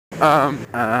Fuck.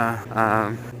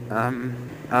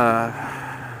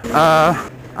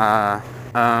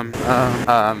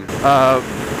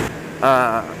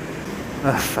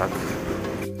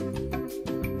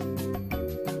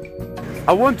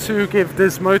 I want to give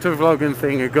this motovlogging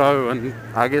thing a go, and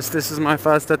I guess this is my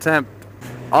first attempt.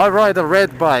 I ride a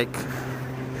red bike.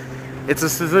 It's a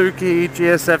Suzuki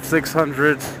GSF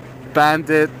 600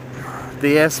 Bandit,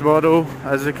 the S model,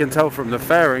 as you can tell from the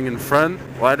fairing in front.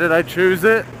 Why did I choose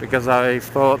it? Because I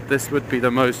thought this would be the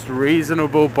most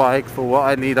reasonable bike for what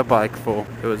I need a bike for.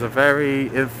 It was a very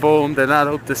informed and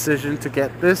adult decision to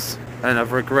get this, and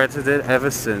I've regretted it ever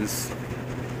since.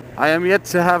 I am yet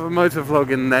to have a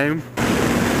motovlogging name.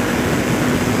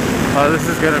 Oh, this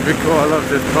is gonna be cool. I love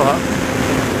this part.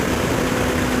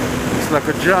 It's like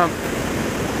a jump.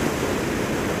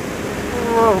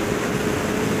 Whoa.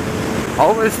 I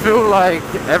always feel like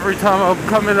every time I'm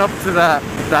coming up to that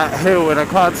hill and I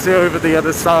can't see over the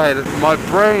other side, my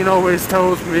brain always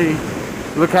tells me,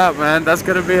 look out man, that's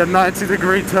gonna be a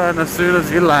 90-degree turn as soon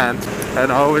as you land.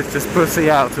 And I always just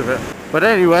pussy out of it. But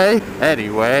anyway,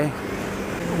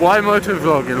 why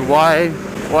motovlogging? Why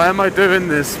am I doing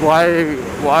this?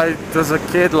 Why does a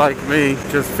kid like me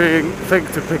just think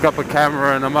to pick up a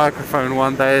camera and a microphone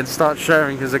one day and start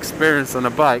sharing his experience on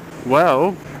a bike?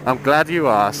 Well, I'm glad you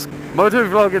asked.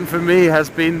 Motovlogging for me has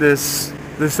been this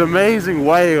amazing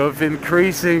way of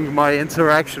increasing my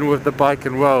interaction with the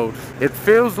biking world. It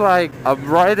feels like I'm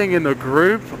riding in a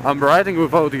group, I'm riding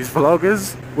with all these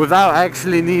vloggers without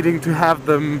actually needing to have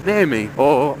them near me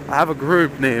or have a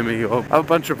group near me or a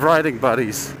bunch of riding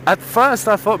buddies. At first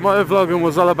I thought motovlogging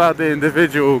was all about the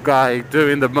individual guy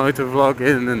doing the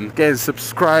motovlogging and getting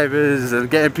subscribers and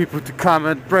getting people to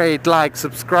comment, rate, like,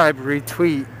 subscribe,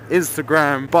 retweet,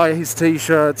 Instagram, buy his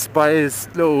t-shirts, buy his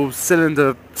little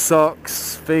cylinder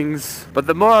socks things. But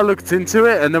the more I looked into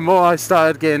it and the more I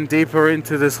started getting deeper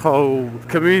into this whole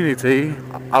community,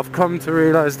 I've come to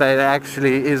realize that it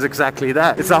actually is exactly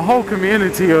that. It's a whole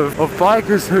community of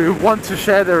bikers who want to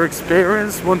share their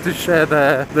experience, want to share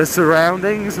their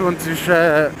surroundings, want to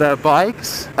share their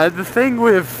bikes. And the thing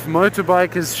with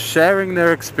motorbikers sharing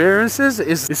their experiences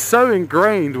is so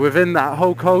ingrained within that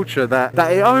whole culture that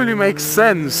it only makes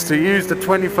sense to use the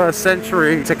 21st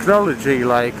century technology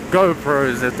like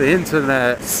GoPros, the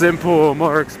internet, simple or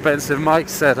more expensive mic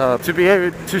setup to be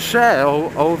able to share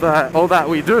all that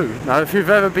we do. Now, if you've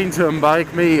ever been to a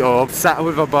bike meet or sat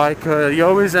with a biker, you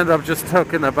always end up just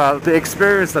talking about the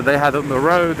experience that they had on the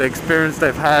road, the experience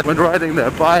they've had when riding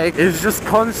their bike. It's just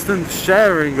constant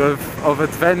sharing of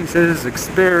adventures,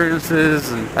 experiences,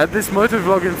 and this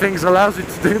motovlogging thing allows you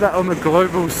to do that on a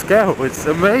global scale. It's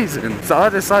amazing. So I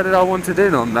decided I wanted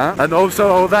in on that, and also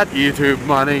all that YouTube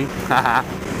money.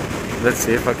 Let's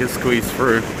see if I can squeeze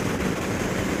through.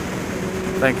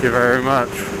 Thank you very much.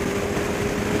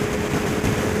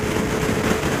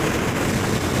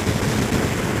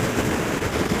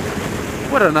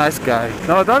 What a nice guy.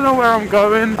 Now, I don't know where I'm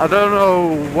going. I don't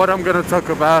know what I'm going to talk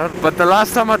about. But the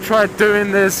last time I tried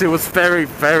doing this, it was very,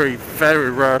 very, very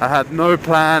rough. I had no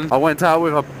plan. I went out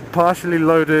with a partially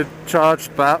loaded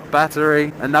charged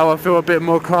battery, and now I feel a bit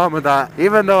more calm with that.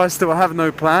 Even though I still have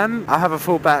no plan, I have a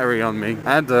full battery on me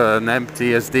and an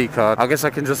empty SD card. I guess I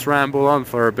can just ramble on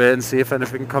for a bit and see if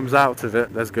anything comes out of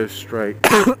it. Let's go straight.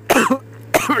 Oh,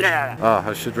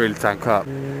 I should really tank up.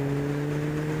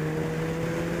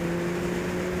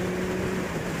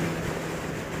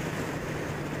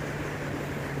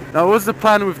 Now, what's the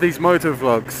plan with these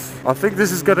motovlogs? I think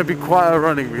this is going to be quite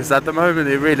ironic because at the moment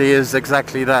it really is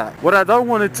exactly that. What I don't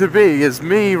want it to be is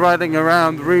me riding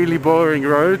around really boring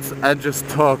roads and just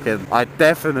talking. I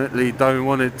definitely don't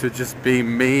want it to just be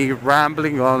me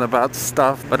rambling on about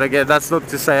stuff. But again, that's not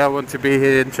to say I want to be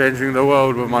here and changing the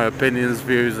world with my opinions,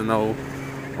 views and all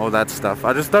that stuff.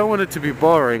 I just don't want it to be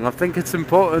boring. I think it's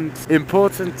important to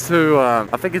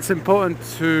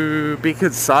be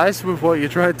concise with what you're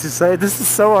trying to say. This is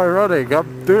so ironic.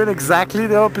 I'm doing exactly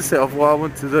the opposite of what I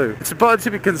want to do. It's important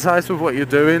to be concise with what you're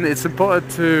doing. It's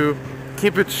important to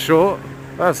keep it short.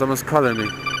 Oh, someone's calling me.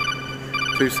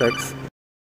 2 secs.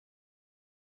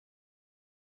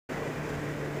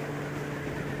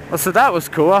 Oh, so that was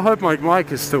cool. I hope my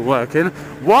mic is still working.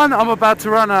 One, I'm about to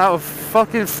run out of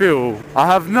fucking fuel. I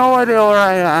have no idea where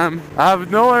I am. I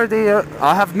have no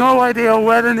idea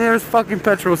where the nearest fucking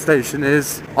petrol station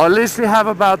is. I literally have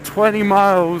about 20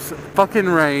 miles fucking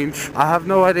range. I have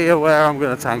no idea where I'm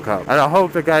gonna tank up. And I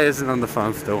hope the guy isn't on the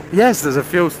phone still. Yes, there's a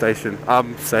fuel station.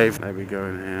 I'm safe. There we go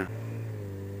in here.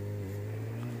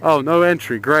 Oh, no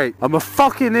entry, great. I'm a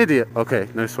fucking idiot. Okay,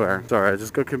 no swearing. Sorry, I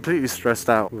just got completely stressed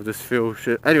out with this fuel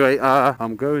shit. Anyway,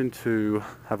 I'm going to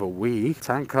have a wee,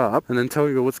 tank up, and then tell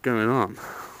you what's going on.